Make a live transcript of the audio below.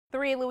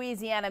Three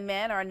Louisiana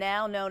men are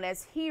now known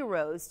as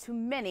heroes to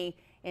many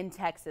in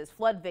Texas.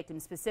 Flood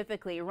victims,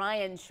 specifically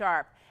Ryan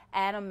Sharp,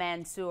 Adam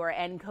Mansour,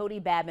 and Cody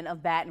Babin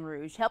of Baton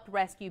Rouge, helped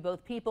rescue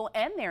both people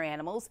and their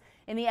animals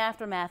in the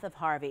aftermath of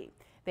Harvey.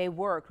 They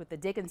worked with the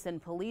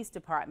Dickinson Police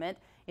Department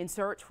in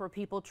search for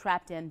people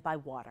trapped in by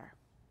water.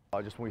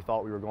 Just when we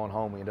thought we were going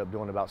home, we ended up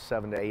doing about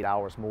 7 to 8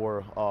 hours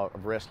more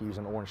of rescues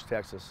in Orange,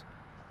 Texas.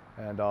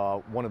 And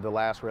one of the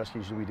last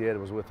rescues we did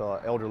was with an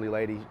elderly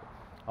lady.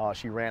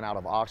 She ran out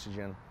of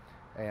oxygen,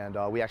 and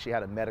we actually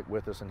had a medic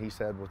with us, and he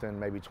said within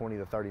maybe 20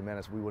 to 30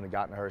 minutes we wouldn't have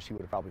gotten to her. She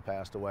would have probably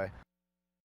passed away.